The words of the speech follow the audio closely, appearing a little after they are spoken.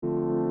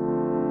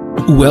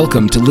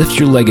Welcome to Lift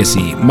Your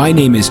Legacy. My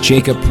name is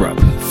Jacob Prupp,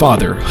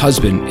 father,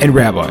 husband, and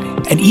rabbi.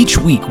 And each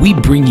week we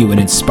bring you an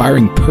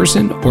inspiring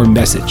person or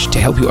message to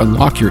help you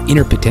unlock your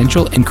inner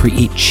potential and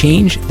create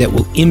change that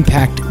will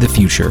impact the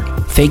future.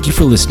 Thank you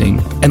for listening,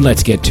 and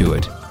let's get to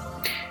it.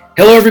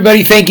 Hello,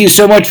 everybody. Thank you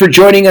so much for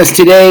joining us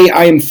today.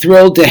 I am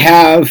thrilled to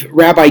have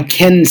Rabbi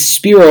Ken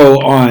Spiro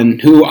on,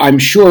 who I'm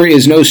sure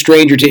is no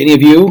stranger to any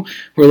of you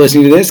who are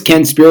listening to this.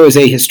 Ken Spiro is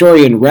a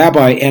historian,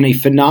 rabbi, and a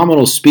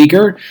phenomenal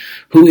speaker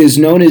who is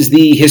known as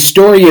the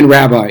Historian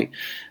Rabbi.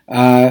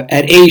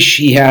 At Aish,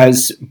 he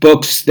has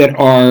books that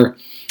are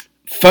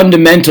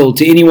fundamental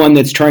to anyone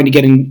that's trying to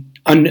get an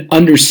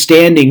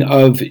understanding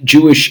of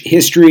Jewish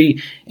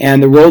history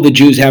and the role that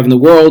Jews have in the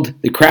world,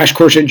 the Crash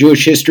Course on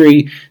Jewish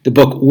History, the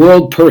book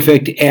World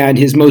Perfect, and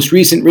his most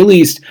recent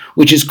release,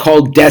 which is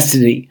called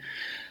Destiny.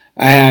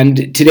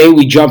 And today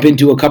we jump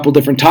into a couple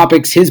different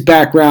topics, his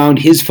background,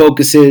 his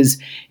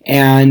focuses,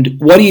 and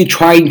what are you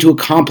trying to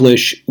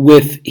accomplish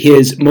with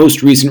his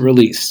most recent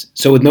release.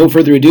 So with no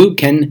further ado,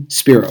 Ken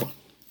Spiro.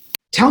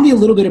 Tell me a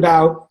little bit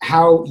about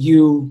how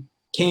you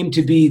came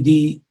to be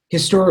the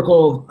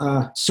historical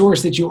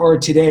source that you are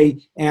today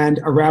and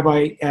a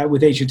rabbi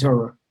with Aish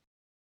Torah.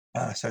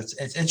 So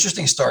it's an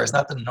interesting story. It's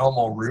not the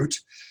normal route.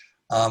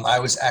 I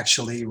was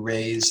actually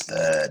raised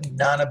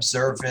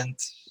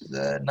non-observant,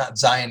 not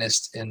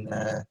Zionist,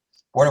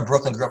 born in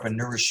Brooklyn, grew up in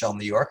New Rochelle,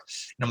 New York.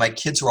 My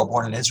kids were all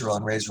born in Israel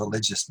and raised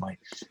religious. My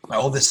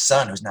oldest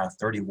son, who's now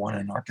 31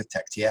 and an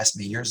architect, he asked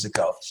me years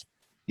ago,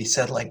 he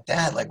said,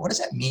 Dad, what does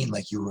that mean?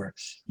 You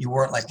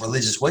weren't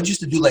religious. What did you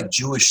used to do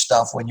Jewish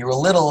stuff when you were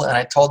little? And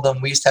I told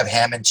them we used to have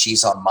ham and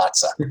cheese on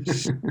matzah.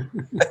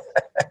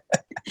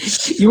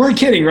 You weren't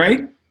kidding,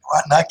 right?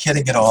 Not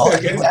kidding at all.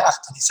 And he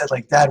laughed and he said,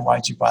 Dad,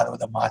 why'd you bother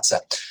with the matzah?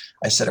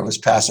 I said it was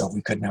Passover.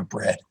 We couldn't have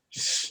bread.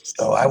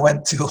 So I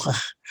went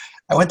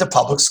to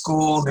public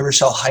school, New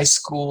Rochelle High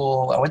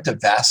School. I went to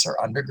Vassar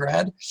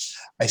undergrad.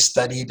 I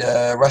studied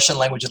Russian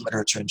language and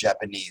literature and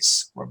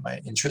Japanese were my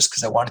interests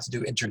because I wanted to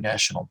do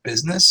international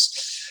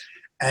business.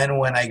 And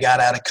when I got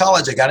out of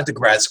college, I got into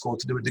grad school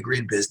to do a degree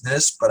in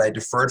business, but I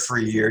deferred for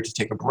a year to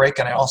take a break.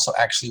 And I also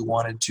actually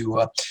wanted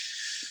to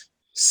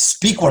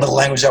speak one of the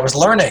languages I was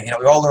learning.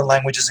 We all learn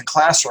languages in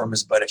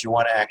classrooms, but if you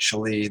want to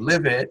actually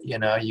live it, you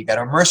got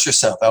to immerse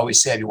yourself. I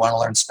always say if you want to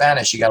learn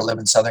Spanish, you got to live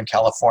in Southern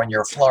California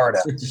or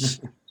Florida.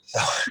 So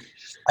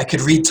I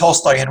could read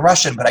Tolstoy in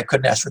Russian, but I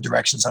couldn't ask for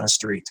directions on a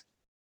street.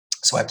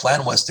 So my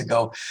plan was to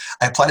go.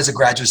 I applied as a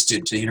graduate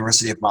student to the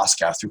University of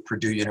Moscow through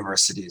Purdue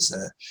University's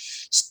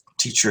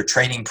teacher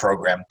training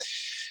program.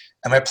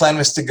 And my plan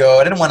was to go.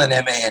 I didn't want an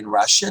MA in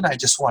Russian. I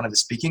just wanted the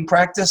speaking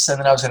practice. And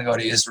then I was going to go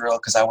to Israel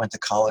because I went to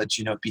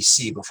college,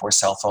 BC, before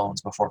cell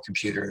phones, before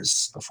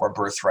computers, before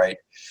birthright.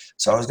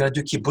 So I was going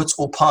to do kibbutz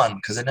ulpan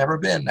because I'd never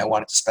been. I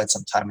wanted to spend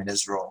some time in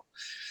Israel.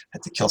 I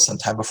had to kill some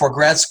time before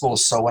grad school.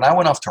 So when I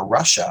went off to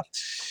Russia,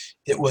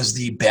 it was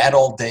the bad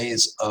old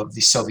days of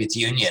the Soviet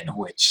Union,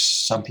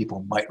 which some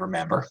people might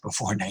remember,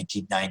 before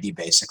 1990,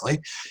 basically.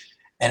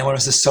 And when it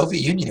was the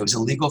Soviet Union, it was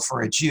illegal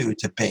for a Jew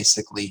to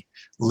basically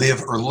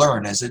live or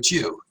learn as a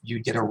Jew.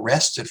 You'd get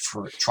arrested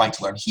for trying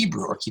to learn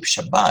Hebrew or keep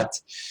Shabbat.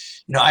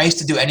 I used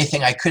to do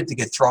anything I could to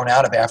get thrown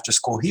out of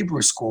after-school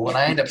Hebrew school, and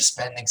I ended up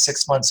spending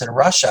 6 months in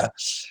Russia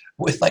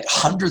with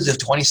hundreds of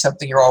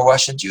 20-something-year-old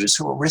Russian Jews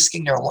who were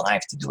risking their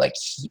life to do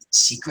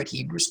secret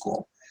Hebrew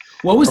school.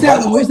 What was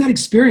that? What was that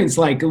experience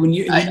like when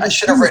you? I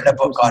should have written a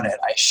book on it.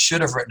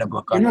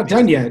 You're not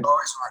done yet.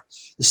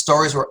 The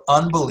stories were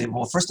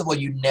unbelievable. First of all,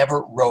 you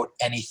never wrote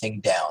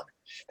anything down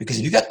because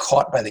if you got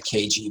caught by the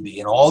KGB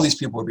and all these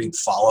people were being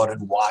followed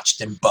and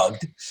watched and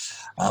bugged,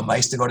 I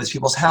used to go to these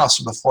people's house.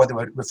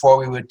 Before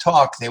we would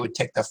talk, they would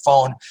take the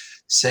phone,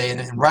 say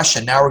in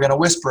Russian, "Now we're going to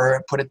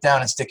whisper, put it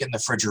down, and stick it in the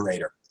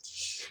refrigerator."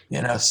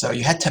 So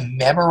you had to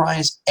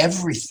memorize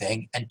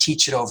everything and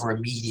teach it over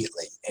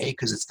immediately, A,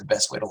 because it's the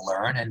best way to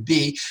learn, and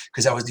B,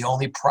 because that was the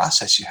only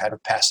process you had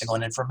of passing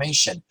on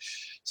information.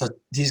 So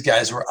these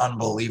guys were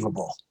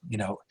unbelievable,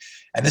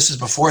 and this was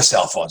before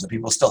cell phones, and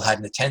people still had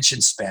an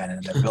attention span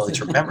and an ability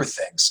to remember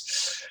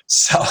things.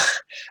 So,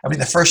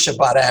 the first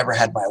Shabbat I ever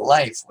had in my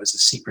life was a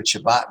secret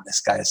Shabbat in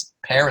this guy's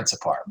parents'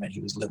 apartment.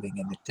 He was living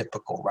in the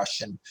typical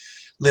Russian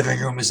living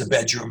room as a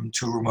bedroom,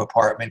 2-room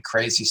apartment,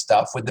 crazy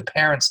stuff, with the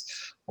parents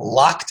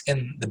locked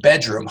in the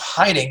bedroom,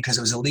 hiding because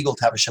it was illegal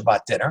to have a Shabbat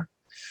dinner.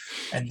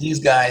 And these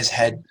guys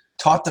had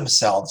taught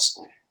themselves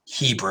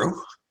Hebrew.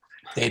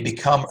 They had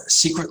become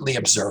secretly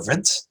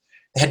observant.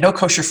 They had no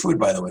kosher food,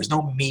 by the way. There's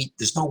no meat.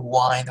 There's no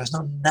wine. There's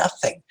no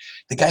nothing.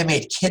 The guy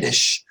made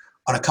kiddush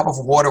on a cup of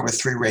water with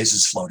 3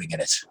 raisins floating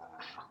in it.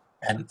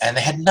 And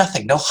they had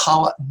nothing, no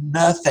challah,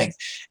 nothing.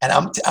 And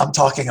I'm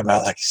talking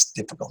about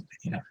typical,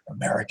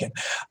 American.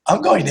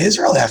 I'm going to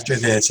Israel after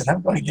this, and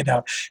I'm going,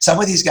 some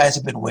of these guys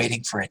have been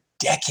waiting for a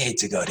decade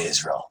to go to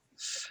Israel.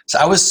 So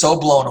I was so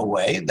blown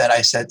away that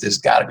I said, there's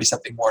got to be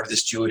something more to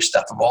this Jewish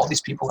stuff. If all these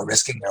people are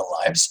risking their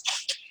lives,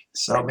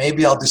 So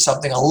maybe I'll do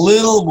something a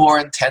little more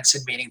intense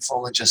and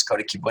meaningful and just go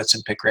to kibbutz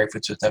and pick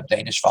grapefruits with the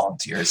Danish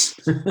volunteers.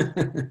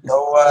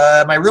 So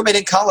my roommate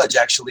in college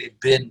actually had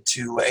been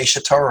to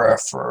Aisha Torah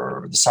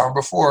for the summer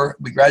before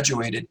we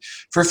graduated.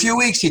 For a few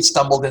weeks, he'd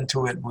stumbled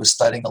into it and was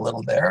studying a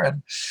little there.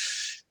 And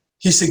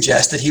he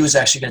suggested he was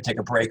actually going to take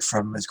a break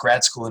from his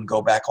grad school and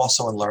go back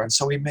also and learn.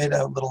 So we made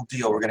a little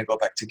deal. We're going to go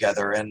back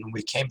together. And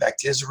we came back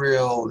to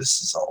Israel.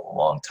 This is a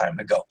long time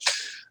ago.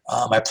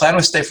 My plan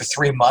was to stay for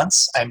 3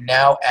 months. I'm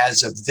now,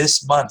 as of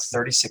this month,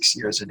 36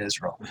 years in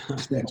Israel.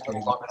 It's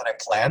longer than I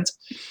planned.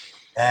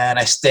 And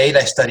I stayed.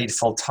 I studied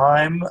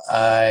full-time.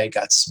 I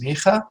got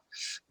smicha,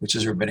 which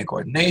is rabbinic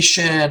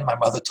ordination. My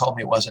mother told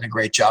me it wasn't a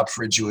great job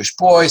for a Jewish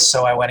boy,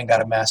 so I went and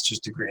got a master's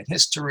degree in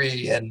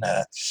history and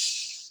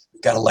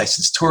got a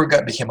licensed tour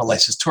guide, became a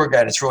licensed tour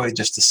guide. It's really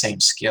just the same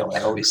skill.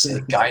 I always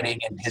say guiding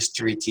and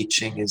history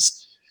teaching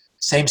is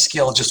same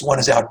skill, just one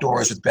is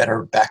outdoors with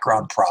better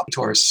background prop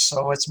tours.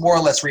 So it's more or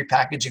less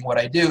repackaging what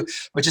I do.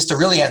 But just to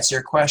really answer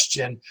your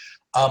question,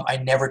 I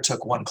never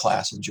took one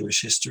class in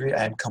Jewish history.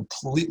 I am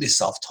completely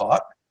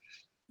self-taught,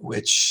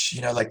 which,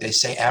 like they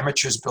say,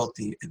 amateurs built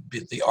the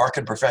Ark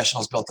and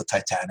professionals built the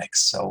Titanic.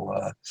 So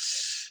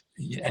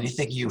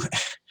anything you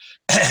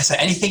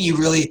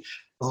really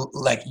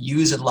like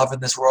use and love in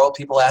this world,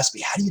 people ask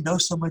me, how do you know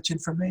so much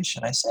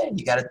information? I say,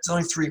 it's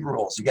only 3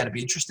 rules. You got to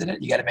be interested in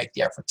it. You got to make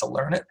the effort to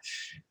learn it.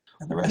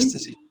 And the rest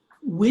is easy.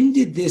 When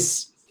did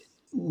this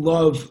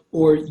love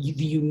or the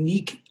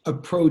unique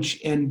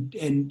approach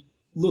and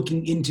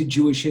looking into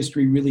Jewish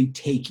history really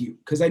take you?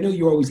 Because I know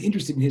you're always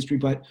interested in history,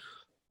 but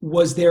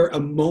was there a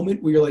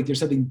moment where you're like, there's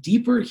something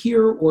deeper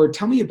here? Or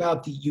tell me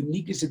about the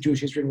uniqueness of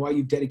Jewish history and why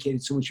you've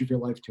dedicated so much of your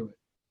life to it.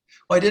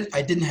 Well,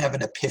 I didn't have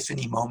an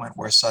epiphany moment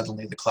where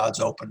suddenly the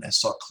clouds opened and I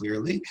saw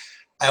clearly.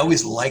 I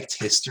always liked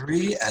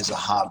history as a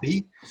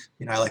hobby.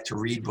 I like to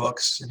read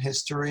books in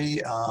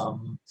history.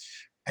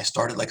 I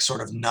started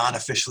sort of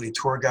non-officially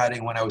tour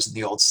guiding when I was in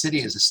the old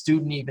city as a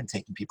student, even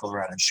taking people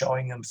around and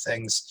showing them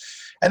things.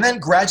 And then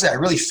gradually I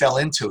really fell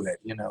into it.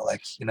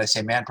 I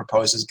say man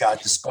proposes,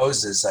 God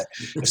disposes.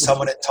 If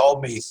someone had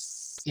told me,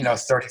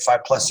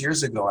 35 plus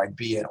years ago, I'd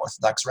be an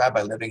Orthodox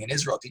rabbi living in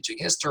Israel teaching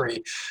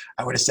history,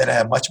 I would have said I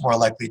have a much more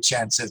likely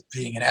chance of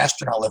being an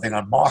astronaut living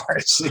on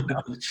Mars.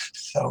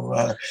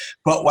 So,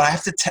 but what I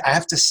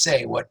have to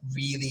say, what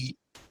really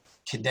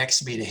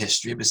connects me to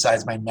history,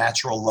 besides my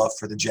natural love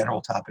for the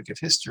general topic of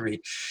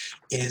history,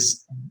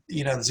 is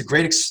there's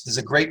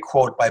a great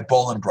quote by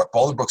Bolingbroke.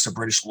 Bolingbroke's a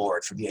British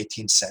lord from the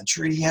 18th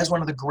century. He has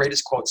one of the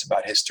greatest quotes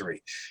about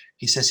history.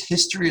 He says,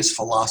 "History is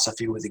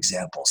philosophy with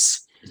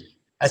examples."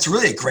 That's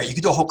really great. You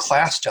could do a whole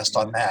class just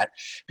on that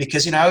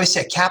because, I always say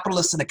a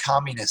capitalist and a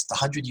communist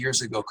 100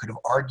 years ago could have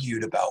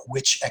argued about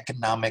which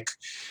economic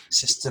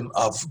system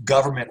of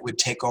government would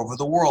take over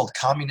the world.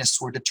 Communists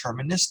were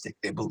deterministic.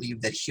 They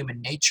believed that human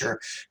nature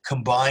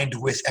combined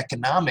with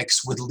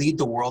economics would lead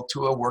the world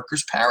to a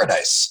worker's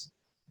paradise.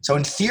 So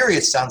in theory,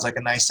 it sounds like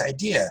a nice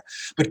idea,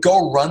 but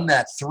go run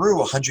that through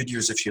 100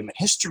 years of human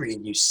history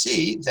and you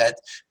see that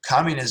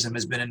communism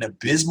has been an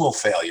abysmal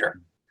failure.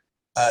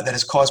 That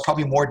has caused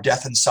probably more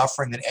death and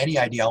suffering than any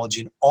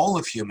ideology in all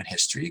of human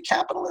history.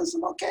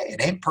 Capitalism, okay, it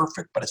ain't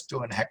perfect, but it's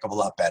doing a heck of a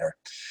lot better.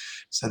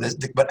 So,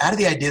 but out of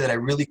the idea that I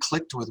really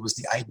clicked with was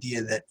the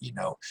idea that,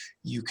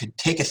 you could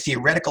take a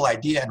theoretical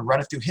idea and run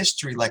it through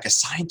history like a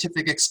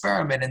scientific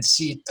experiment and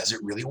see, does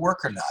it really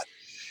work or not?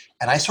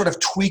 And I sort of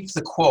tweaked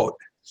the quote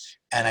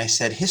and I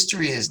said,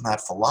 history is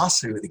not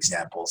philosophy with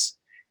examples.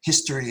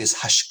 History is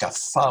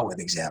hashkafa with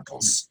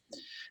examples.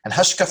 And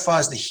hashkafa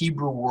is the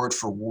Hebrew word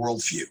for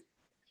worldview.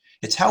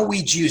 It's how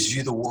we Jews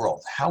view the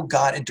world, how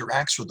God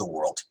interacts with the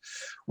world,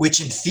 which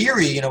in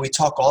theory, we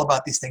talk all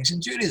about these things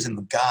in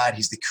Judaism. God,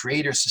 he's the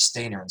creator,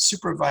 sustainer, and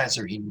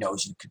supervisor. He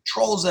knows and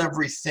controls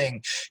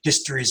everything.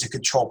 History is a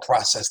control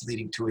process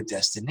leading to a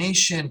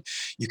destination.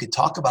 You could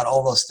talk about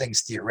all those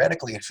things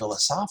theoretically and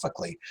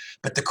philosophically.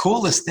 But the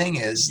coolest thing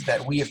is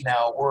that we're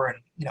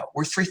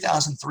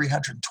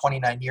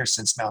 3,329 years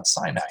since Mount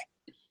Sinai.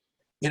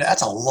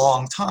 That's a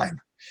long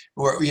time.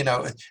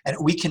 And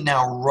we can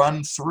now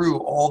run through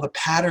all the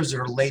patterns that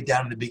are laid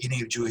down in the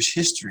beginning of Jewish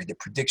history, the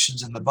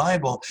predictions in the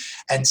Bible,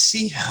 and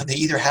see how they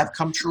either have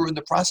come true or in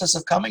the process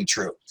of coming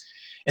true.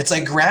 It's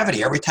like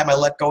gravity. Every time I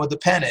let go of the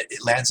pen, it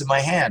lands in my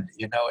hand.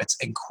 It's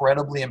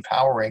incredibly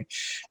empowering.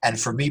 And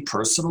for me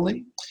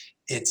personally,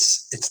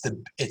 it's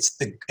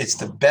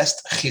the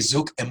best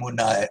chizuk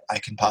emunah I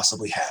can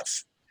possibly have.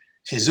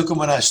 Chizuk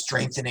emunah is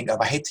strengthening of,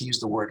 I hate to use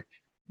the word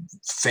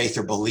faith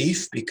or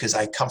belief because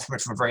I come from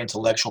it from a very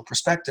intellectual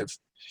perspective.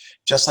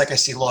 Just like I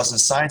see laws in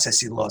science, I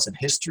see laws in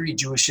history.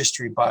 Jewish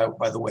history, by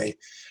the way,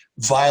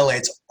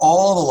 violates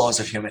all the laws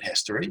of human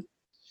history.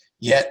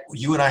 Yet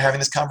you and I are having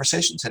this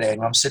conversation today,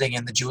 and I'm sitting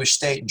in the Jewish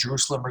state and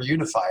Jerusalem are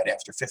unified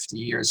after 50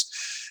 years,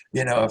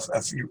 of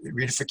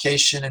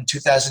reunification and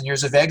 2,000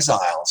 years of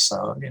exile.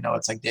 So,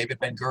 it's like David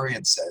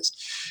Ben-Gurion says,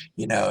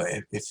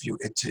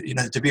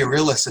 to be a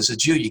realist as a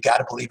Jew, you got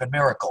to believe in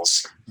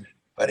miracles.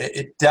 But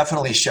it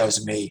definitely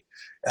shows me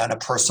on a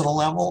personal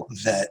level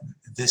that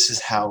this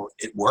is how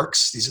it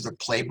works. These are the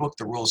playbook,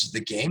 the rules of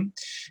the game.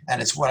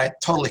 And it's what I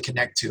totally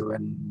connect to.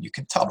 And you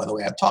can tell by the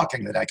way I'm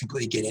talking that I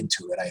completely get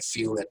into it. I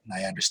feel it and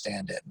I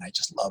understand it. And I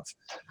just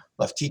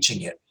love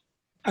teaching it.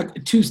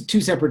 Two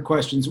separate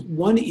questions.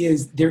 One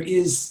is, there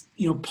is,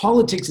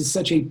 politics is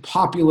such a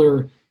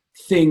popular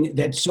thing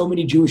that so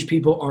many Jewish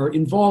people are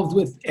involved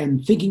with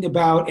and thinking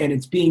about, and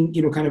it's being,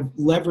 kind of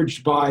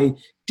leveraged by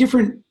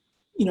different,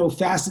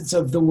 facets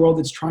of the world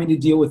that's trying to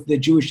deal with the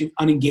Jewish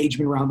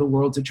unengagement around the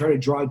world to try to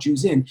draw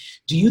Jews in.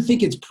 Do you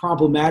think it's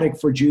problematic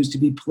for Jews to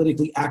be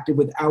politically active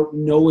without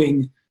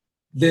knowing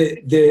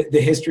the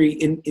history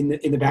in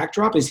the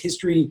backdrop?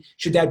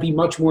 Should that be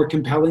much more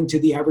compelling to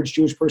the average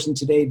Jewish person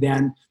today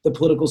than the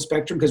political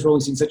spectrum, because we're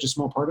only seeing such a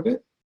small part of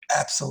it?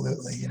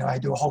 Absolutely. I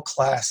do a whole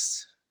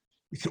class.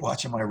 You can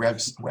watch it on my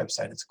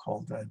website. It's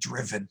called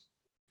Driven.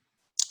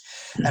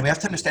 And we have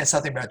to understand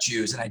something about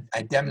Jews, and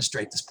I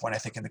demonstrate this point, I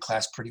think, in the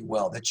class pretty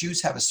well, that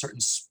Jews have a certain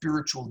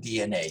spiritual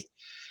DNA.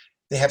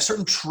 They have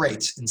certain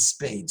traits in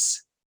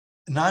spades.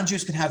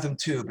 Non-Jews can have them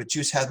too, but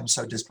Jews have them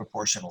so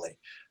disproportionately.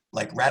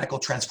 Like radical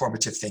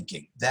transformative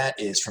thinking. That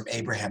is from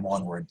Abraham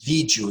onward,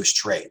 the Jewish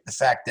trait. The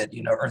fact that,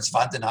 Ernst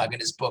von den Hagen in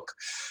his book,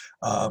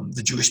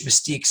 The Jewish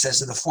Mystique,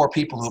 says that the four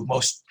people who have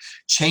most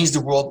changed the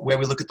world, where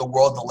we look at the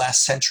world in the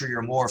last century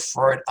or more,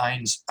 Freud,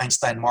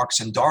 Einstein, Marx,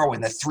 and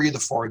Darwin, that 3 of the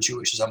 4 are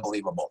Jewish is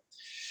unbelievable.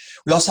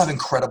 We also have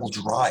incredible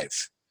drive,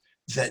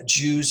 that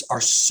Jews are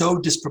so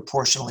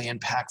disproportionately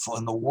impactful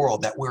in the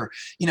world that we're,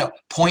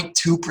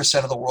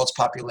 0.2% of the world's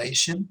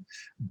population,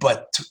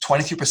 but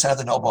 23% of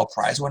the Nobel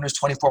Prize winners,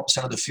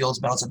 24% of the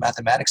Fields Medals in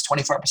mathematics,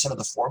 25% of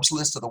the Forbes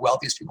list of the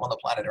wealthiest people on the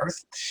planet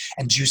Earth,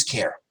 and Jews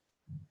care.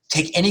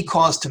 Take any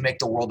cause to make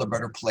the world a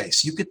better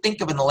place. You could think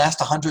of in the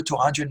last 100 to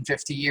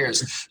 150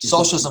 years,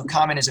 socialism,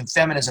 communism,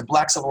 feminism,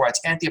 black civil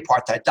rights,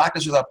 anti-apartheid,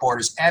 Doctors Without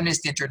Borders,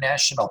 Amnesty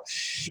International.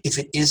 If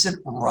it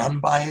isn't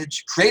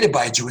created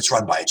by a Jew, it's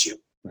run by a Jew.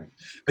 Right.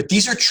 But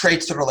these are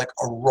traits that are like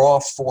a raw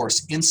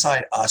force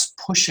inside us,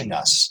 pushing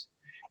us.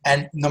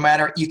 And no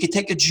matter, you could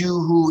take a Jew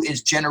who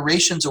is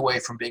generations away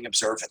from being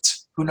observant,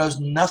 who knows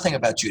nothing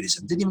about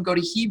Judaism, didn't even go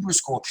to Hebrew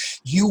school,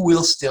 you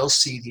will still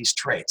see these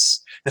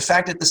traits. The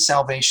fact that the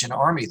Salvation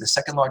Army, the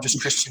second largest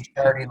Christian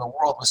charity in the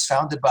world, was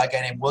founded by a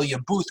guy named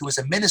William Booth, who was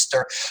a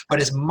minister, but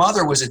his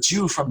mother was a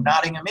Jew from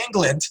Nottingham,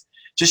 England,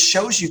 just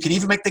shows you can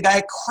even make the guy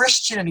a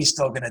Christian and he's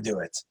still going to do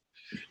it.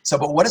 So,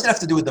 but what does it have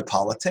to do with the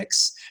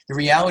politics? The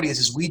reality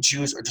is we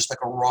Jews are just like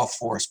a raw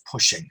force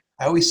pushing.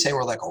 I always say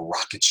we're like a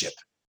rocket ship.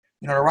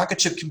 A rocket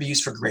ship can be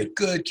used for great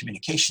good,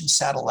 communication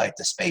satellite,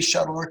 the space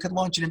shuttle, or it could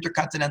launch an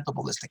intercontinental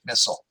ballistic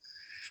missile.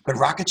 But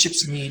rocket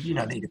ships need,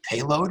 they need a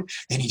payload,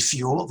 they need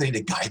fuel, they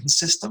need a guidance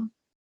system.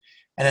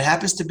 And it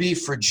happens to be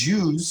for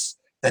Jews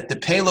that the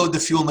payload, the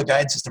fuel, and the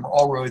guidance system are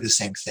all really the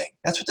same thing.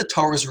 That's what the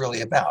Torah is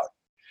really about.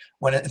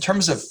 When in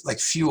terms of like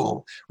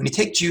fuel, when you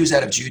take Jews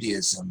out of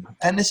Judaism,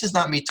 and this is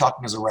not me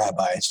talking as a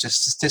rabbi, it's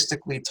just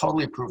statistically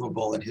totally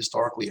provable and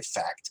historically a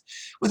fact,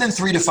 within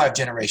 3 to 5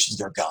 generations,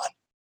 they're gone.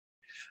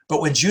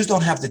 But when Jews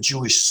don't have the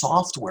Jewish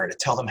software to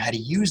tell them how to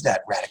use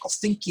that radical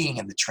thinking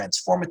and the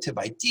transformative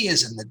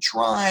ideas and the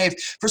drive,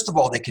 first of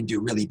all, they can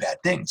do really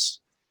bad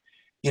things.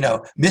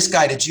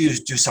 Misguided Jews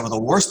do some of the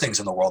worst things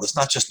in the world. It's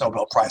not just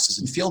Nobel Prizes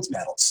and Fields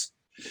Medals.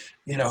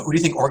 Who do you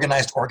think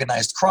organized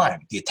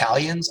crime? The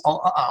Italians?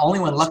 Only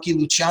when Lucky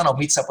Luciano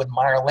meets up with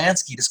Meyer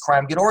Lansky does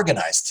crime get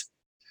organized.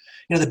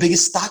 The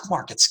biggest stock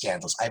market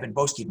scandals, Ivan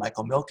Boesky,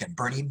 Michael Milken,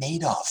 Bernie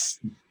Madoff.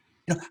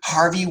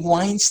 Harvey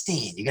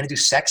Weinstein, you're going to do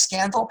sex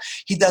scandal?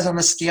 He does on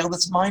a scale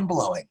that's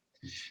mind-blowing.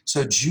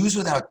 So Jews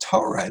without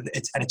Torah,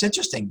 it's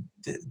interesting,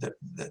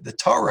 the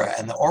Torah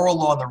and the oral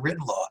law and the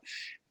written law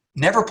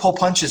never pull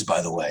punches,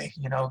 by the way.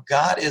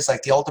 God is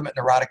like the ultimate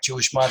neurotic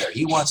Jewish mother.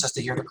 He wants us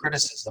to hear the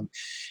criticism.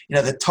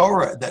 The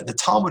Torah, the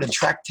Talmud and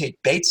Tractate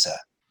Beitza,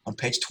 on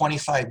page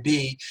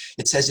 25b,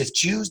 it says if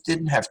Jews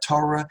didn't have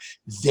Torah,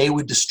 they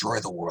would destroy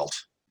the world.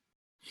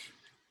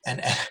 And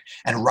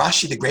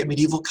Rashi, the great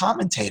medieval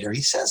commentator,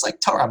 he says like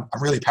Torah,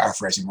 I'm really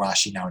paraphrasing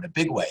Rashi now in a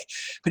big way,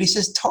 but he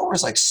says Torah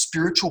is like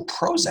spiritual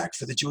Prozac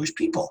for the Jewish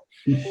people.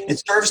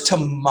 It serves to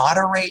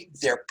moderate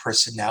their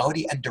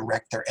personality and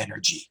direct their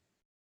energy.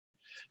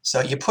 So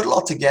you put it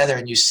all together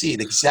and you see it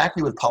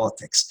exactly with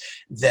politics,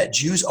 that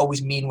Jews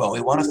always mean well.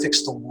 We want to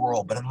fix the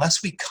world, but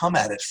unless we come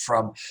at it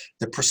from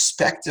the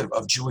perspective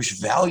of Jewish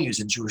values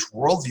and Jewish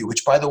worldview,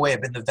 which, by the way,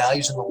 have been the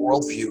values and the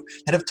worldview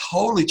that have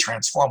totally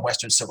transformed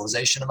Western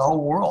civilization and the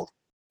whole world,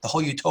 the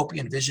whole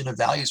utopian vision of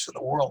values for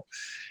the world,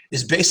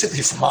 is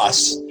basically from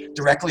us,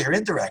 directly or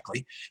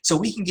indirectly. So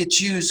we can get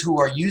Jews who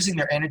are using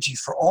their energy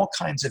for all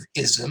kinds of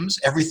isms,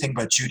 everything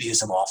but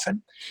Judaism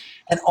often,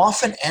 and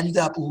often end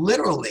up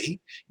literally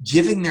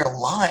giving their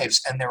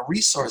lives and their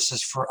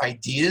resources for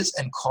ideas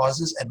and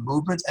causes and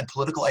movements and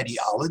political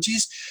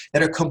ideologies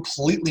that are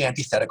completely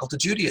antithetical to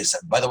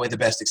Judaism. By the way, the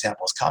best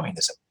example is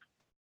communism,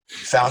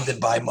 founded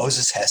by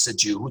Moses Hess, a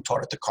Jew who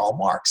taught it to Karl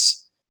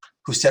Marx.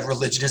 who said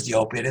religion is the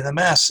opiate of the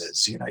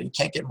masses. You know, you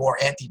can't get more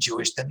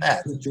anti-Jewish than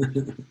that.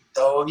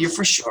 So you're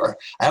for sure.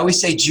 I always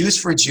say Jews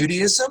for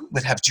Judaism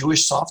would have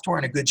Jewish software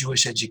and a good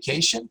Jewish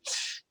education.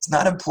 It's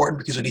not important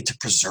because we need to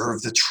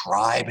preserve the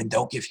tribe and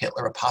don't give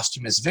Hitler a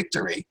posthumous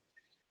victory.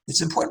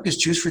 It's important because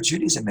Jews for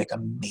Judaism make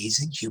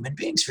amazing human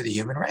beings for the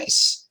human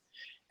race.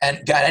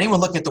 And God, anyone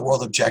looking at the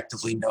world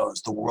objectively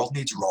knows the world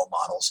needs role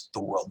models. The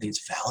world needs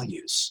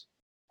values.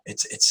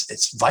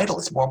 It's vital.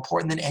 It's more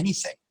important than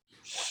anything.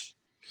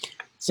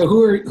 So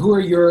who are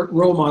your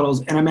role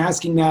models? And I'm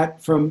asking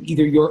that from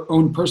either your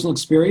own personal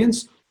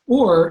experience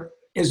or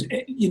as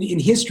in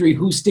history,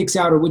 who sticks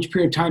out or which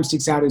period of time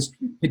sticks out as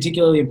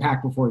particularly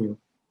impactful for you?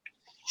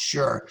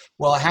 Sure.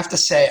 Well, I have to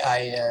say,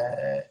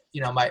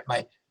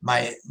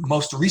 my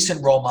most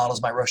recent role model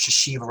is my Rosh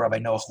Hashiva, Rabbi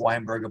Noah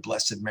Weinberg, of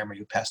blessed memory,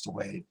 who passed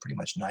away pretty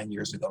much 9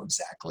 years ago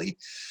exactly.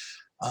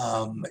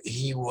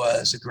 He's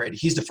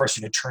the first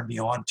one to turn me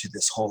on to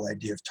this whole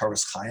idea of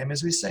Torah's Chaim,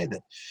 as we say,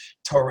 that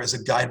Torah is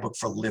a guidebook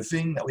for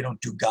living, that we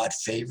don't do God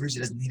favors. He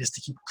doesn't need us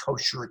to keep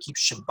kosher or keep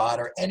Shabbat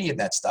or any of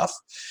that stuff.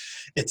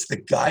 It's the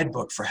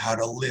guidebook for how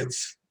to live,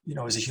 you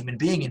know, as a human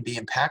being and be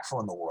impactful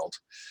in the world,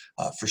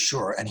 for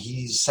sure. And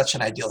he's such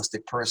an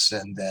idealistic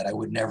person that I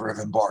would never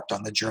have embarked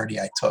on the journey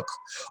I took,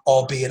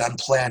 albeit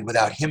unplanned,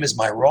 without him as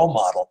my role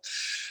model.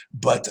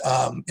 But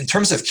in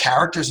terms of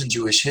characters in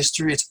Jewish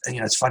history,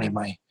 it's funny.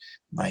 My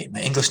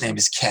English name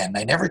is Ken.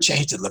 I never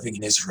changed it living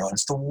in Israel. And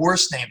it's the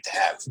worst name to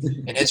have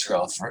in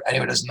Israel. For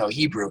anyone who doesn't know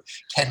Hebrew,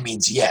 Ken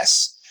means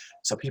yes.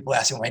 So people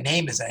ask me what my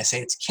name is, and I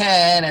say it's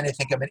Ken, and they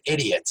think I'm an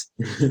idiot.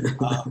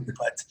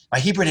 But my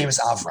Hebrew name is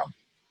Avram.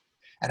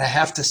 And I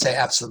have to say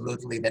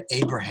absolutely that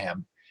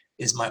Abraham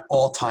is my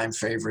all-time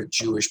favorite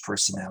Jewish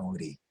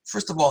personality.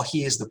 First of all,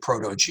 he is the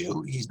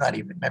proto-Jew.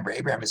 Remember,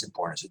 Abraham isn't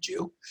born as a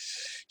Jew.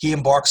 He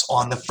embarks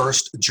on the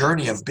first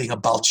journey of being a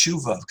Baal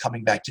Tshuva, of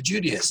coming back to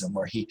Judaism,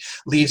 where he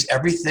leaves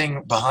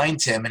everything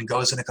behind him and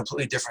goes in a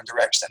completely different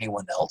direction than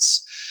anyone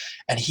else.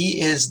 And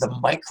he is the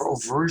micro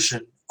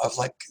version of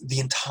like the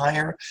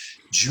entire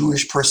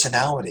Jewish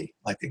personality.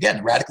 Like,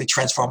 again, radically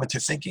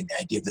transformative thinking,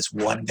 the idea of this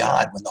one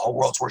God when the whole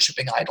world's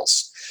worshiping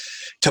idols.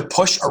 To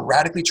push a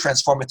radically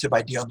transformative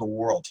idea on the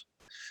world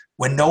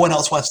when no one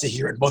else wants to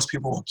hear it, most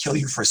people will kill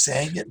you for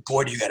saying it.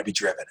 Boy, do you got to be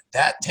driven.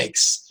 That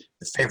takes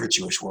the favorite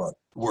Jewish word,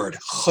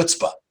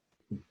 chutzpah.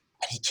 And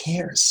he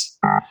cares.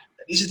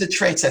 These are the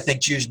traits I think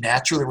Jews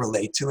naturally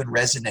relate to and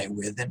resonate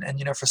with. And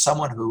you know, for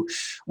someone who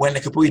went in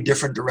a completely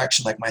different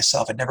direction like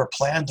myself, I never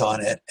planned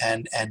on it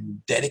and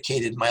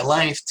dedicated my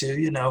life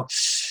to, you know,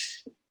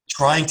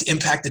 trying to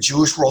impact the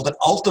Jewish world. And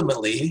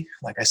ultimately,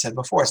 like I said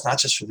before, it's not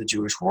just for the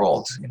Jewish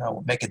world, you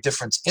know, make a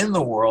difference in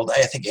the world.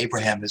 I think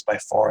Abraham is by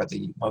far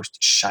the most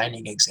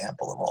shining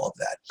example of all of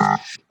that.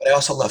 But I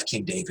also love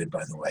King David,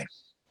 by the way.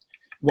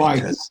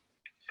 Why?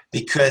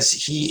 Because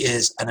he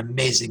is an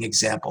amazing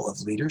example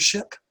of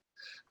leadership.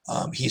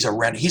 He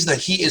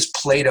is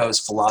Plato's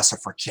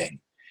philosopher king.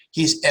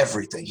 He's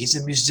everything. He's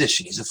a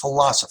musician. He's a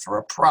philosopher,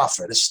 a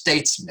prophet, a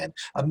statesman,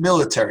 a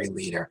military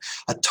leader,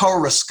 a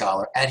Torah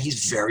scholar, and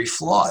he's very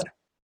flawed.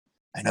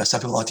 I know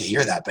some people want to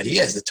hear that, but he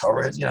is. The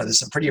Torah, you know, there's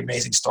some pretty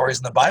amazing stories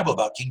in the Bible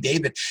about King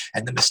David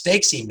and the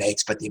mistakes he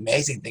makes. But the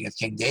amazing thing of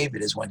King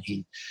David is when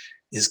he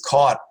is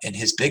caught in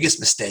his biggest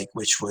mistake,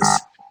 which was,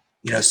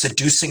 you know,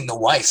 seducing the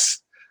wife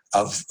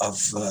of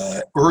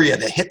Uriah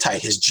the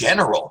Hittite, his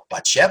general,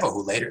 Bathsheba,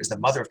 who later is the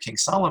mother of King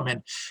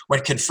Solomon, when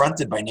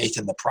confronted by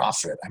Nathan the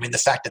prophet. I mean, the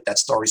fact that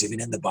story is even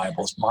in the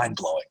Bible is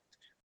mind-blowing.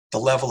 The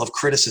level of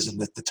criticism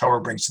that the Torah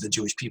brings to the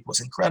Jewish people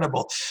is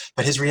incredible.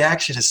 But his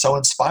reaction is so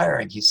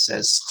inspiring. He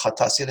says,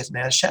 Chatasi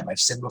lifnei Hashem, I've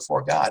sinned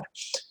before God.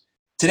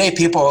 Today,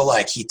 people are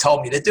like, he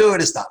told me to do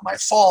it. It's not my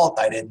fault.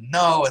 I didn't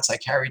know. It's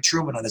like Harry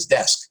Truman on his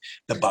desk.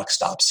 The buck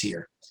stops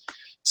here.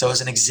 So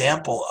as an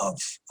example of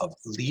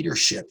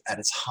leadership at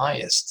its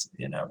highest,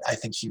 you know, I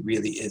think he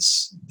really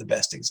is the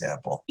best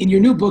example. In your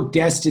new book,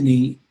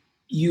 Destiny,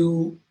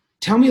 you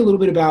tell me a little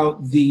bit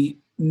about the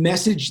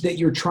message that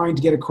you're trying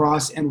to get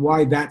across and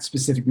why that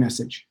specific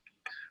message.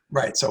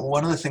 Right. So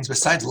one of the things,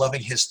 besides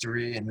loving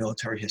history and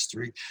military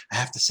history, I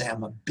have to say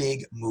I'm a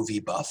big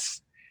movie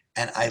buff.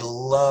 And I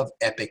love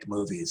epic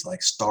movies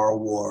like Star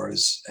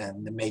Wars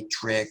and The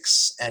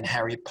Matrix and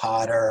Harry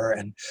Potter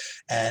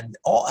and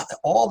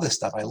all this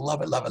stuff. I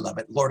love it, love it, love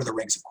it. Lord of the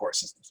Rings, of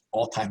course, is the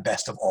all-time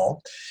best of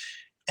all.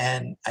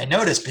 And I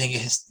noticed, being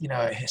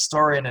a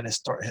historian and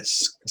a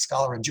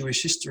scholar in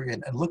Jewish history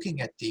and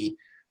looking at the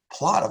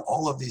plot of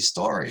all of these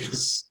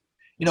stories,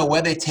 you know,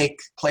 where they take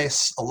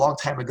place a long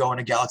time ago in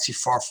a galaxy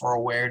far, far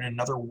away, in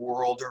another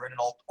world or in an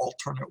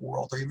alternate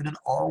world or even in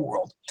our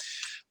world.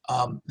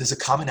 There's a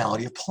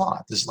commonality of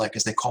plot. There's, like,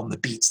 as they call them, the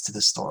beats to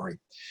the story,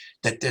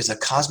 that there's a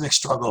cosmic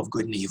struggle of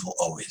good and evil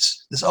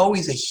always. There's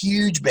always a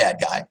huge bad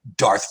guy,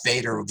 Darth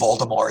Vader,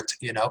 Voldemort,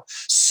 you know,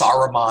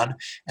 Saruman,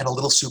 and a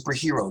little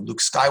superhero,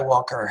 Luke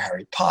Skywalker,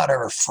 Harry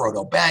Potter, or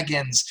Frodo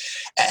Baggins.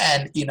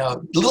 And, you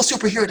know, the little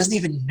superhero doesn't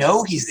even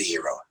know he's the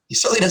hero. He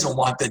certainly doesn't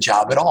want the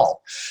job at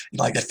all.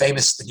 Like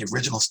the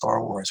original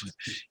Star Wars with,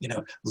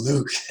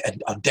 Luke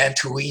and on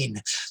Dantooine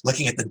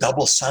looking at the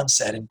double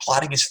sunset and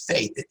plotting his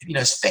fate.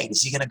 His fate.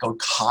 Is he going to go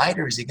hide,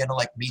 or is he going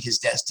to meet his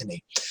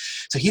destiny?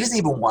 So he doesn't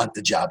even want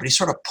the job, but he's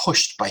sort of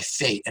pushed by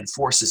fate and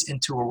forces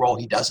into a role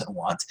he doesn't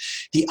want.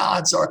 The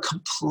odds are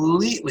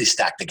completely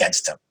stacked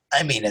against him.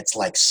 I mean, it's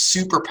like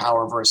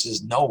superpower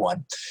versus no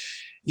one.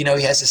 He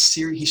has a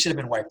series. He should have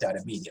been wiped out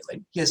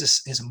immediately. He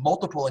has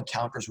multiple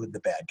encounters with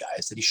the bad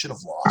guys that he should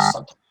have lost.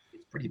 Sometimes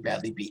he's pretty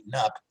badly beaten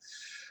up,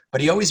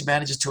 but he always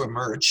manages to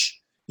emerge,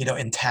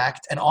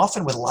 intact, and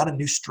often with a lot of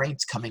new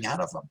strengths coming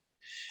out of him.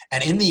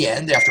 And in the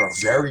end, after a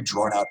very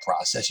drawn-out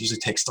process,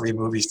 usually takes 3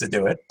 movies to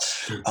do it.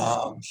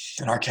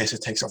 In our case,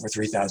 it takes over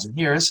 3,000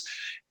 years.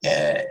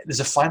 There's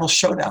a final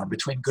showdown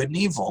between good and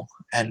evil,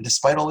 and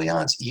despite all the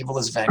odds, evil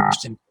is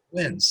vanquished and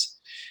wins.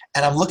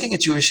 And I'm looking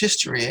at Jewish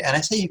history, and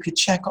I say you could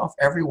check off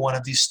every one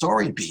of these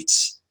story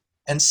beats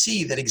and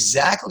see that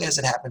exactly as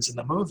it happens in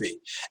the movie.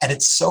 And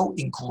it's so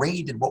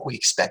ingrained in what we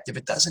expect. If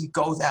it doesn't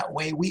go that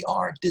way, we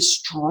are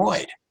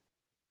destroyed,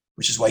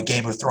 which is why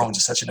Game of Thrones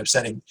is such an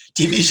upsetting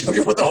TV show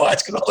you want to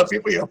watch, because all the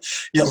people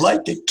you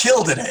like get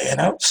killed in it,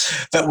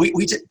 But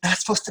we just not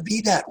supposed to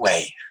be that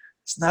way.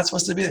 It's not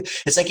supposed to be.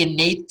 It's like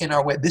innate in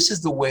our way. This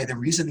is the way. The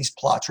reason these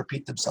plots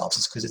repeat themselves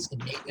is because it's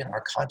innate in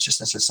our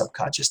consciousness or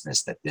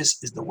subconsciousness that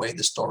this is the way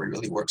the story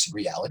really works in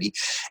reality.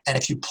 And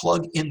if you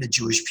plug in the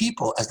Jewish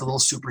people as the little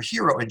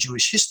superhero in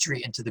Jewish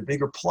history into the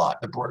bigger plot,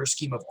 the broader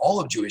scheme of all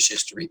of Jewish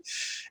history,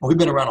 and we've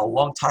been around a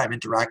long time,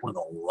 interacting with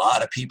a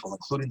lot of people,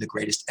 including the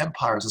greatest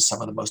empires and some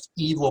of the most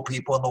evil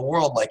people in the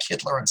world, like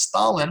Hitler and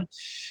Stalin,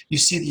 you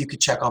see that you could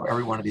check off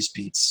every one of these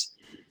beats.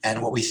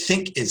 And what we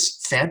think is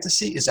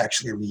fantasy is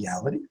actually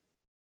reality.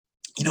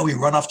 We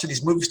run off to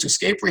these movies to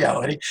escape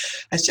reality.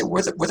 I said,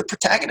 we're the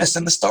protagonists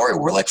in the story.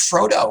 We're like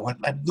Frodo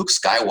and Luke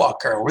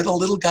Skywalker. We're the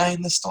little guy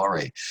in the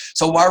story.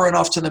 So why run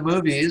off to the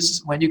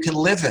movies when you can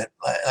live it?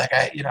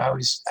 I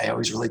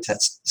always relate to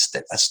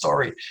that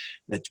story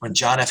that when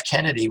John F.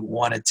 Kennedy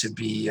wanted to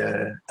be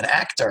an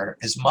actor,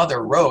 his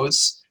mother,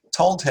 Rose,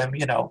 told him,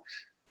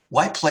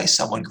 why play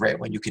someone great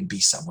when you can be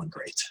someone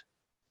great?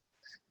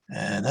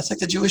 And that's like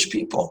the Jewish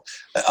people.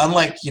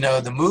 Unlike,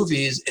 the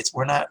movies,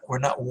 we're not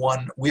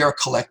one. We are a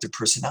collective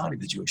personality,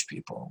 the Jewish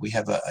people. We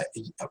have a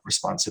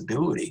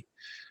responsibility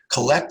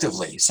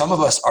collectively. Some of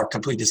us are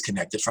completely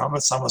disconnected from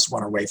it. Some of us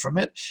want away from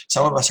it.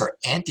 Some of us are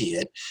anti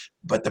it.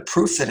 But the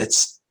proof that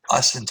it's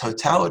us in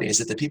totality is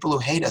that the people who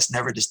hate us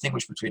never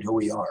distinguish between who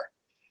we are.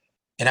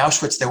 In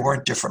Auschwitz, there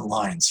weren't different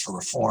lines for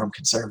Reform,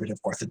 conservative,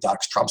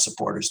 Orthodox, Trump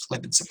supporters,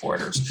 Clinton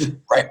supporters,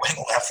 right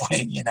wing, left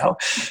wing.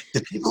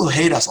 The people who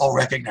hate us all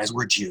recognize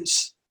we're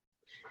Jews.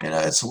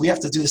 So we have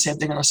to do the same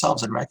thing in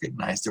ourselves and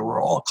recognize that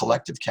we're all a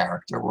collective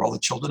character. We're all the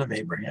children of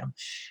Abraham.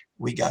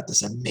 We got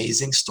this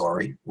amazing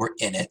story. We're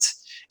in it.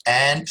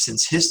 And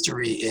since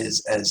history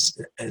is, as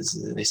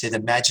they say,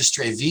 the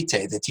magistre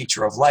vitae, the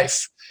teacher of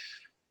life,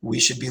 we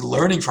should be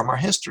learning from our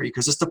history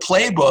because it's the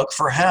playbook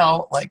for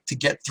how, to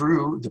get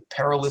through the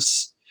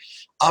perilous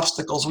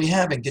obstacles we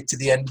have and get to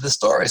the end of the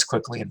story as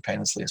quickly and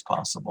painlessly as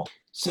possible.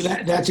 So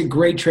that's a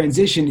great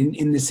transition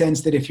in the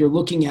sense that if you're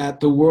looking at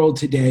the world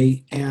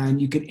today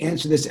and you can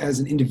answer this as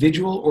an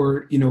individual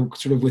or,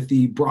 sort of with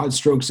the broad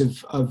strokes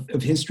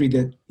of history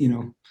that,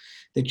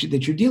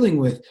 that you're dealing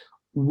with,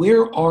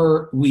 where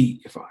are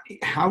we?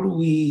 How do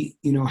we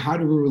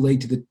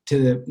relate to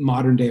the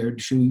modern day? Or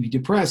should we be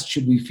depressed?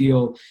 Should we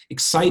feel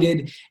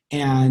excited?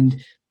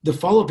 And the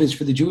follow-up is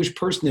for the Jewish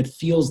person that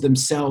feels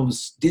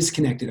themselves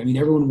disconnected. I mean,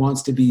 everyone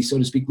wants to be, so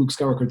to speak, Luke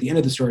Skywalker at the end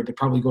of the story, but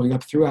probably going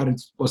up throughout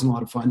it wasn't a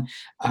lot of fun.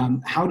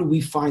 How do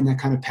we find that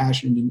kind of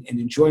passion and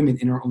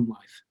enjoyment in our own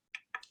life?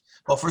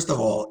 Well, first of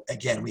all,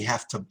 again, you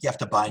have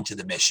to buy into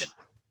the mission.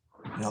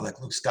 Like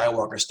Luke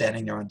Skywalker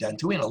standing there on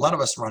Dantooine. A lot of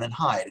us run and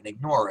hide and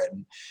ignore it.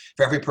 And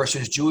for every person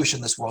who's Jewish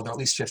in this world, there are at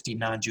least 50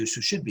 non-Jews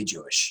who should be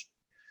Jewish.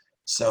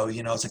 So,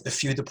 it's like the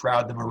few, the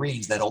proud, the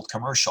Marines, that old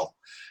commercial.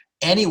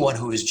 Anyone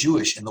who is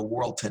Jewish in the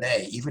world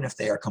today, even if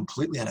they are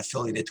completely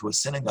unaffiliated to a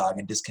synagogue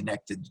and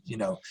disconnected,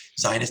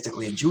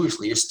 Zionistically and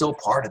Jewishly, you're still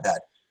part of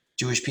that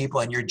Jewish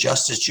people, and you're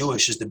just as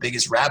Jewish as the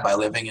biggest rabbi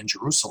living in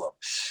Jerusalem.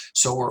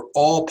 So we're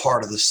all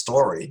part of the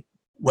story,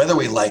 whether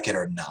we like it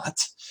or not.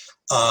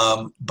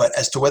 But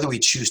as to whether we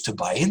choose to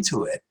buy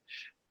into it,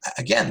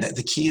 again,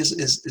 the key is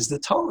the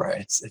Torah.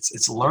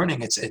 It's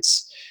learning.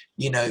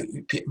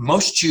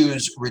 Most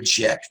Jews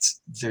reject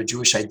their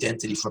Jewish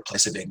identity for a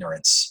place of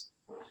ignorance.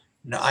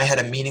 I had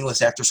a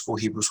meaningless after-school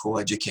Hebrew school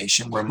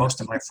education where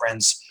most of my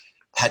friends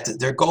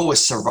their goal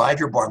was survive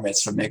your bar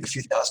mitzvah, make a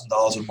few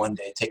 $1,000s in one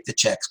day, take the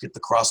checks, get the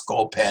cross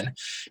gold pen, and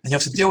you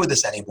have to deal with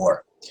this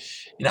anymore.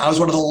 I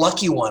was one of the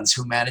lucky ones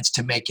who managed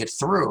to make it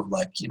through,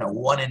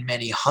 one in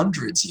many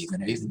hundreds,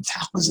 even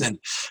 1,000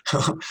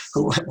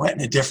 who went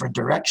in a different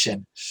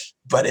direction.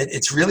 But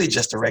it's really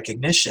just a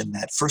recognition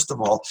that, first of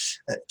all,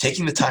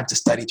 taking the time to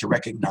study to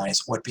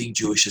recognize what being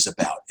Jewish is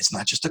about. It's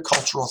not just a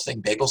cultural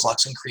thing, bagels,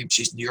 lox, and cream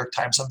cheese, New York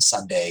Times on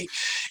Sunday.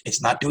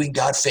 It's not doing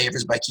God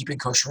favors by keeping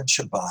kosher and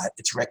Shabbat.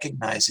 It's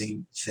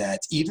recognizing that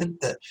even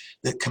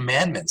the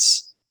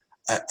commandments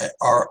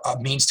are a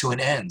means to an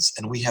end,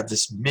 and we have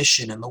this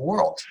mission in the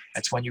world.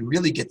 That's when you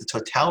really get the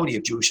totality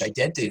of Jewish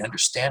identity and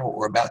understand what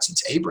we're about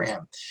since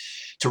Abraham,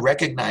 to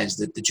recognize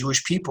that the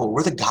Jewish people,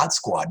 we're the God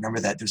Squad. Remember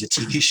that? There's a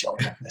TV show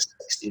in the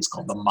 60s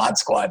called the Mod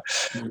Squad.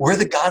 We're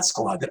the God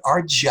Squad, that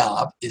our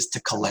job is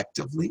to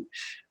collectively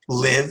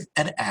live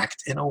and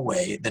act in a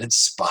way that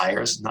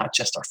inspires not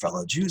just our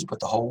fellow Jews, but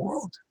the whole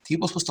world.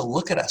 People are supposed to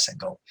look at us and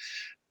go,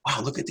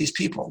 wow, look at these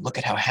people. Look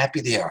at how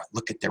happy they are.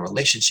 Look at their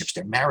relationships,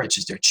 their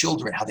marriages, their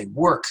children, how they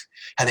work,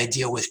 how they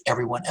deal with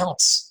everyone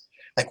else.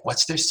 Like,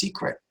 what's their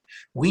secret?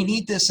 We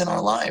need this in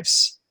our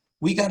lives.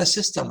 We got a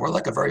system. We're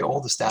like a very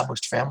old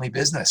established family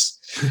business.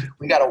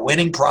 We got a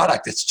winning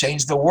product that's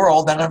changed the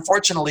world. And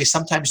unfortunately,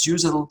 sometimes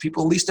Jews are the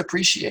people least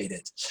appreciate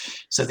it.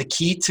 So the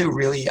key to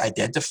really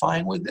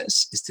identifying with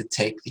this is to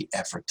take the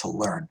effort to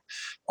learn.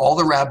 All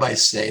the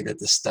rabbis say that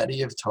the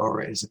study of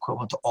Torah is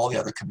equivalent to all the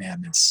other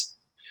commandments.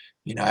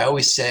 You know, I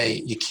always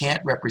say you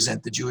can't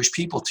represent the Jewish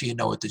people till you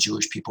know what the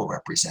Jewish people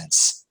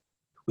represents.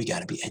 We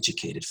got to be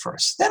educated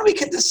first. Then we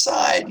can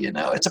decide, you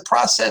know, it's a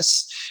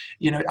process.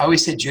 You know, I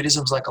always say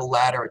Judaism's like a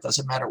ladder. It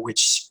doesn't matter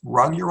which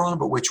rung you're on,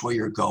 but which way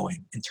you're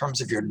going in terms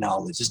of your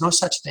knowledge. There's no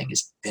such thing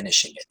as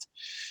finishing it.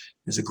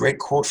 There's a great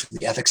quote from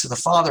the Ethics of the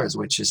Fathers,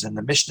 which is in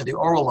the Mishnah, the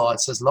Oral Law.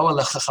 It says,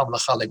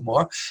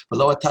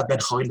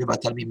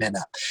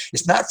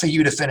 it's not for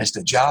you to finish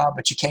the job,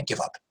 but you can't give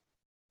up.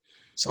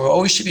 So we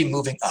always should be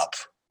moving up.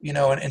 You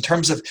know, in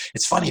terms of,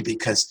 it's funny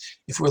because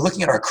if we're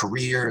looking at our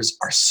careers,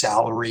 our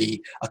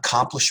salary,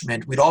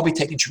 accomplishment, we'd all be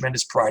taking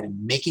tremendous pride in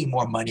making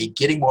more money,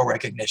 getting more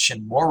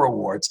recognition, more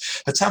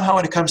rewards. But somehow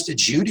when it comes to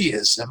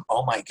Judaism,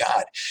 oh my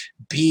God,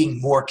 being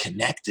more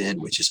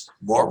connected, which is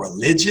more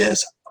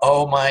religious,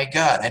 oh my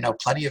God. I know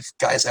plenty of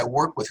guys I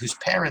work with whose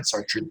parents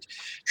are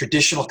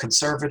traditional,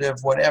 conservative,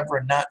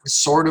 whatever, not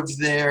sort of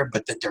there,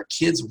 but that their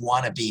kids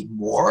want to be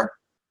more.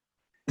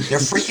 They're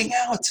freaking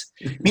out.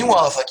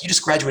 Meanwhile, if like you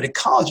just graduated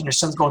college and your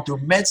son's going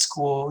through med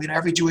school, you know,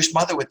 every Jewish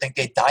mother would think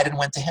they died and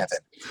went to heaven.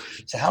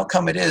 So how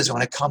come it is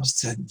when it comes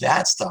to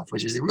that stuff,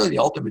 which is really the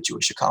ultimate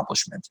Jewish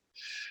accomplishment,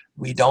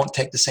 we don't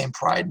take the same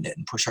pride in it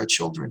and push our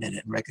children in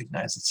it and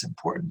recognize it's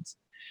important?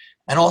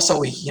 And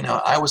also,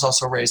 I was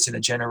also raised in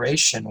a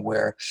generation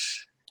where,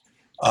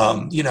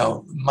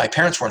 my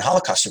parents weren't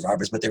Holocaust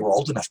survivors, but they were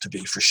old enough to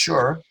be, for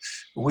sure.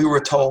 We were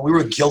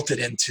guilted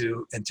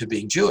into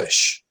being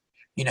Jewish.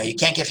 You know, you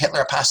can't give Hitler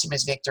a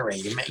posthumous victory.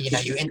 You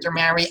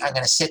intermarry, I'm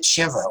going to sit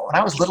Shiva. When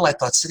I was little, I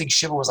thought sitting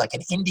Shiva was like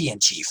an Indian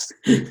chief.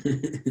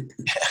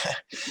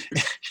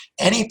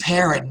 Any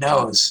parent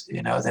knows,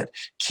 that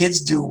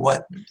kids do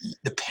what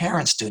the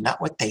parents do,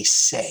 not what they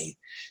say.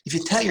 If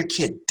you tell your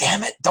kid,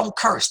 damn it, don't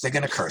curse, they're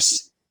going to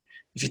curse.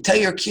 If you tell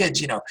your kids,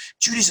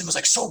 Judaism is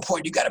like so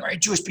important, you got to marry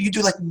Jewish, but you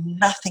do like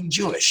nothing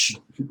Jewish,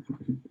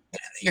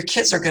 your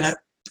kids are going to,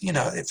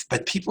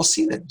 but people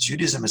see that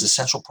Judaism is a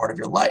central part of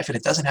your life, and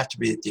it doesn't have to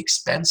be at the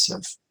expense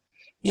of,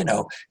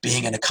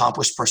 being an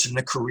accomplished person in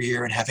a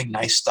career and having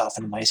nice stuff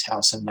and a nice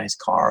house and a nice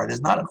car.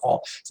 It's not an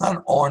all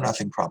or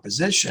nothing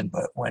proposition,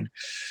 but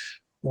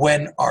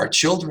when our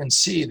children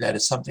see that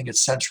it's something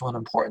that's central and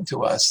important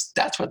to us,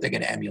 that's what they're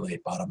going to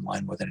emulate, bottom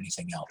line, more than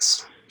anything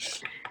else.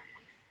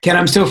 Ken,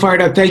 I'm so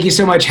fired up. Thank you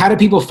so much. How do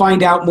people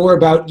find out more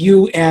about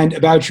you and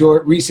about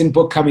your recent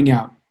book coming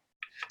out?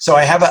 So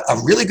I have a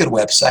really good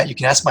website. You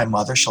can ask my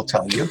mother, she'll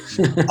tell you.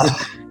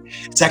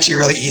 It's actually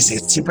really easy.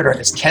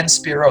 It's Ken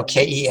Spiro,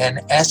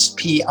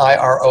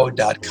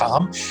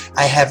 KenSpiro.com.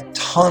 I have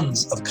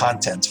tons of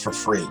content for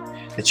free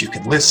that you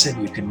can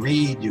listen, you can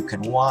read, you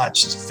can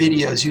watch,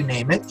 videos, you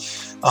name it.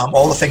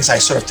 All the things I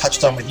sort of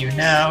touched on with you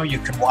now, you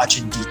can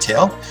watch in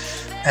detail.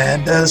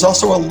 And there's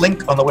also a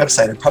link on the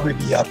website. It'll probably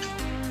be up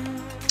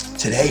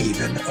today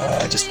even.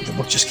 The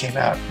book just came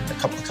out a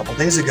couple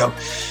days ago,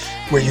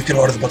 where you can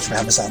order the book from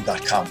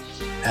Amazon.com.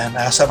 And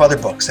I also have other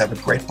books. I have a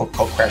great book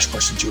called Crash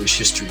Course in Jewish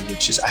History,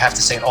 which is, I have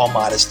to say in all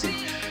modesty,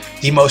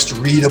 the most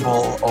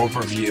readable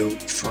overview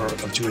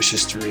of Jewish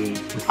history.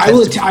 I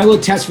will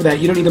attest for that.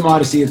 You don't need the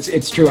modesty.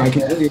 It's true. I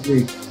completely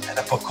agree. And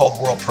a book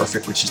called World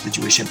Perfect, which is the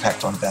Jewish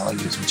impact on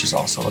values, which is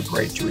also a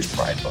great Jewish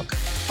pride book.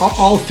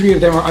 All three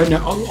of them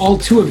all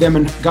two of them,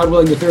 and God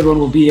willing, the third one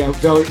will be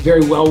very,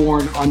 very well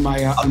worn on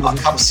my. I'll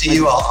come see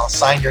you. I'll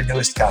sign your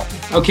newest copy.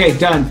 Okay,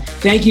 done.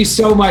 Thank you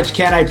so much,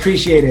 Ken. I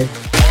appreciate it.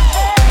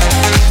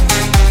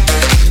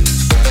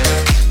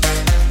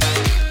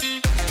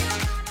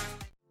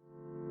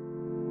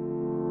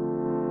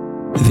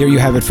 There you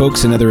have it,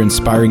 folks, another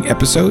inspiring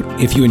episode.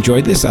 If you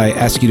enjoyed this, I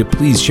ask you to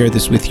please share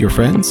this with your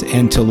friends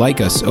and to like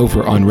us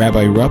over on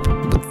Rabbi Rupp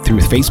through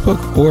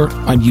Facebook or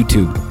on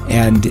YouTube.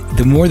 And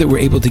the more that we're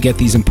able to get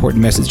these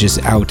important messages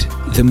out,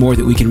 the more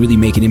that we can really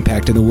make an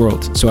impact in the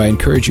world. So I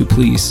encourage you,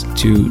 please,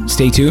 to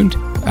stay tuned.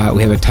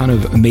 We have a ton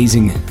of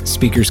amazing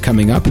speakers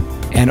coming up,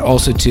 and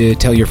also to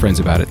tell your friends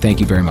about it. Thank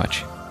you very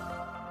much.